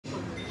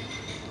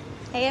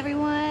Hey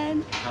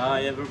everyone!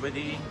 Hi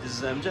everybody, this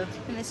is Amjad.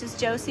 And this is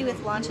Josie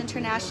with Launch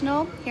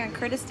International here in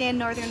Kurdistan,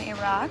 northern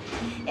Iraq.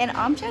 And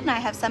Amjad and I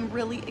have some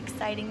really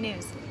exciting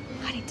news.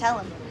 How do you tell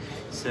them?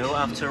 So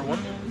after 1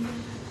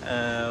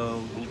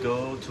 month, we'll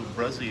go to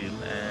Brazil,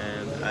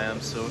 and I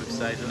am so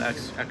excited.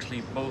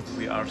 Actually, both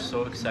we are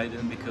so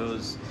excited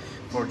because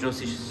for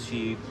Josie,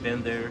 she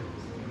been there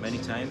many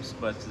times,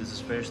 but this is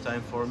first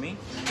time for me,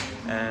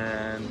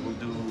 and we'll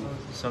do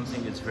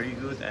something that's very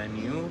good and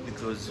new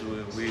because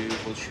we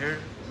will share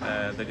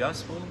the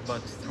gospel,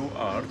 but through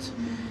art.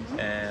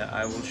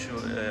 I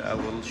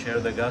will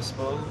share the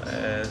gospel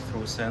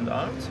through sand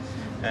art,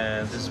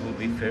 and this will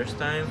be first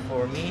time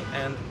for me,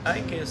 and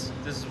I guess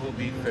this will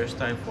be first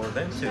time for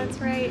them too. That's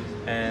right.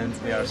 And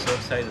we are so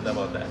excited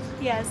about that.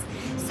 Yes.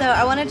 So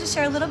I wanted to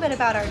share a little bit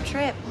about our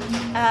trip.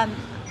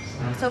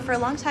 So for a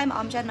long time,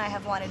 Amjad and I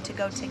have wanted to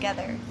go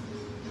together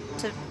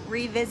to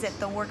revisit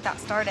the work that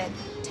started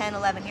 10,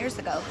 11 years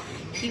ago.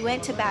 He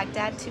went to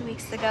Baghdad 2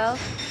 weeks ago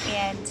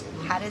and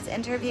had his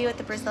interview at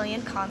the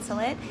Brazilian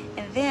consulate,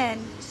 and then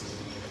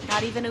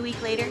not even a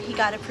week later he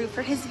got approved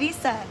for his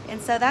visa. And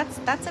so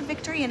that's a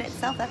victory in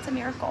itself. That's a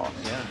miracle.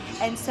 Yeah.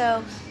 And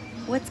so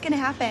what's going to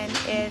happen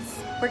is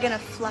we're going to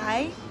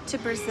fly to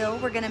Brazil.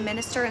 We're going to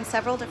minister in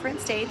several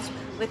different states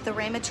with the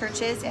Rhema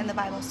churches and the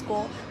Bible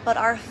school, but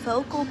our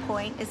focal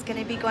point is going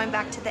to be going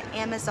back to the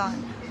Amazon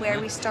where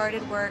we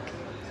started work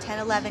 10,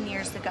 11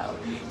 years ago.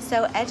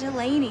 So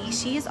Edgelaney,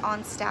 she is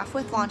on staff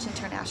with Launch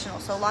International.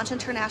 So Launch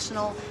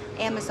International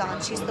Amazon,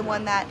 she's the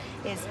one that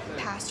is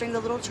pastoring the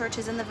little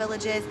churches in the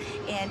villages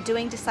and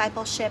doing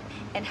discipleship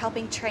and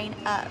helping train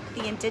up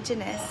the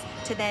indigenous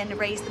to then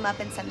raise them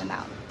up and send them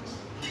out.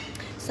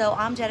 So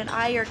Amjad and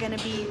I are going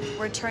to be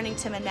returning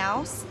to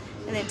Manaus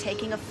and then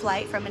taking a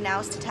flight from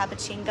Manaus to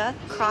Tabatinga,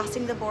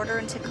 crossing the border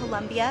into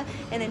Colombia,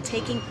 and then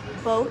taking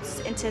boats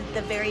into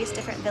the various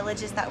different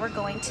villages that we're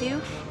going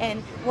to.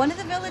 And one of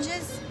the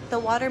villages, the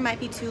water might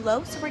be too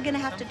low, so we're going to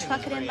have to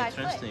truck it in by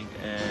foot. Interesting.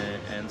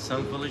 And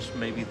some village,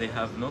 maybe they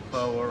have no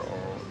power,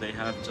 or they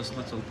have just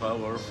little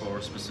power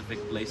for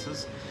specific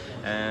places.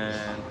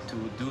 And to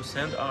do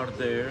sand art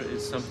there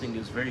is something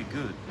is very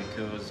good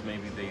because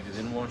maybe they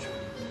didn't watch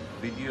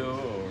video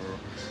or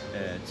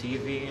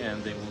TV,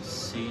 and they will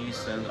see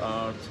sand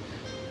art,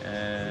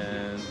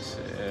 and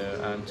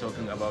I'm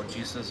talking about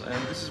Jesus,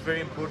 and this is very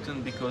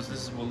important because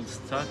this will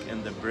stuck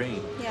in the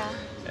brain.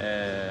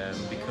 Yeah.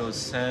 Because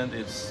sand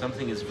is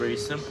something is very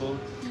simple,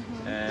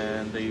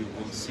 and they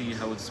will see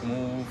how it's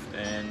moved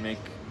and make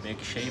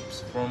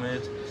shapes from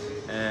it.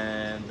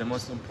 And the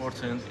most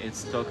important,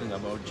 it's talking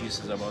about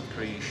Jesus, about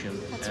creation.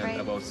 That's and right.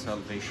 About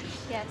salvation.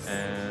 Yes.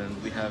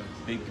 And we have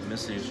big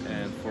message,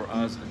 and for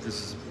us this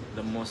is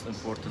the most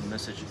important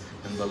message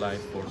in the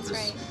life for That's this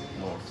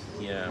right. Lord.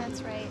 Yeah.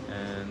 That's right.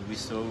 And we're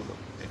so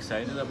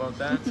excited about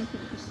that.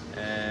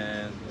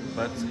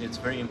 But it's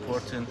very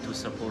important to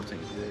supporting.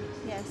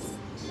 Yes.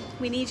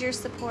 We need your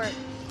support,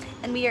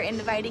 and we are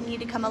inviting you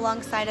to come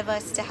alongside of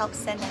us to help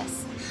send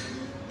us,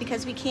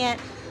 because we can't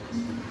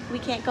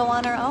go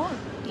on our own.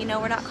 You know,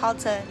 we're not called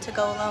to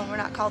go alone. We're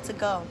not called to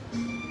go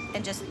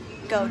and just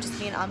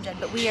me and Amjad,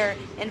 but we are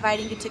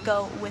inviting you to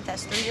go with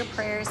us through your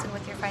prayers and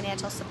with your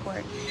financial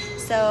support.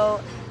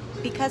 So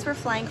because we're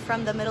flying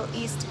from the Middle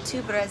East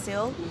to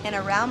Brazil and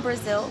around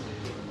Brazil,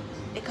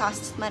 it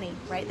costs money,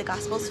 right? The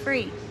gospel's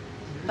free,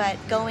 but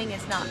going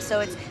is not. So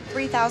it's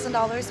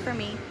 $3,000 for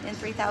me and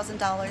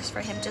 $3,000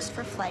 for him just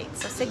for flight.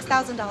 So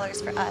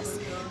 $6,000 for us.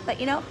 But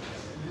you know,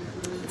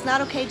 it's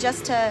not okay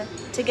just to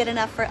get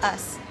enough for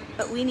us,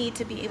 but we need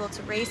to be able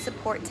to raise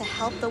support to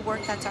help the work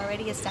that's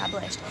already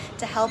established,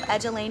 to help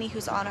Edgelaney,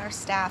 who's on our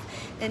staff.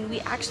 And we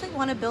actually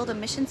want to build a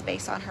missions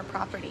base on her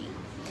property.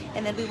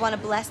 And then we want to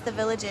bless the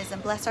villages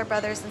and bless our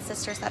brothers and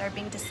sisters that are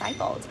being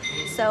discipled.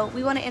 So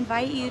we want to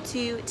invite you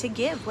to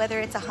give, whether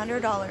it's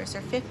 $100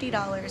 or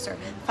 $50 or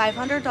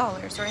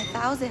 $500 or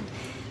 $1,000.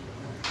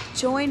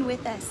 Join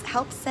with us,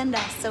 help send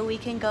us so we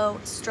can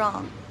go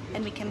strong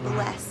and we can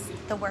bless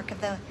the work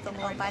of the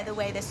Lord. By the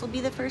way, this will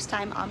be the first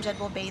time Amjad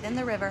will bathe in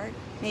the river,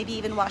 maybe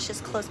even wash his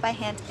clothes by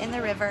hand in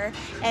the river,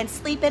 and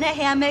sleep in a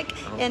hammock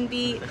and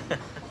be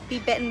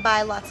bitten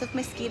by lots of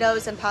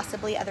mosquitoes and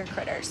possibly other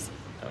critters.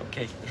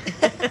 Okay.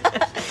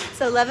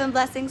 So love and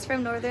blessings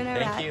from northern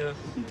Iraq. Thank you.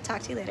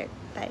 Talk to you later.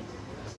 Bye.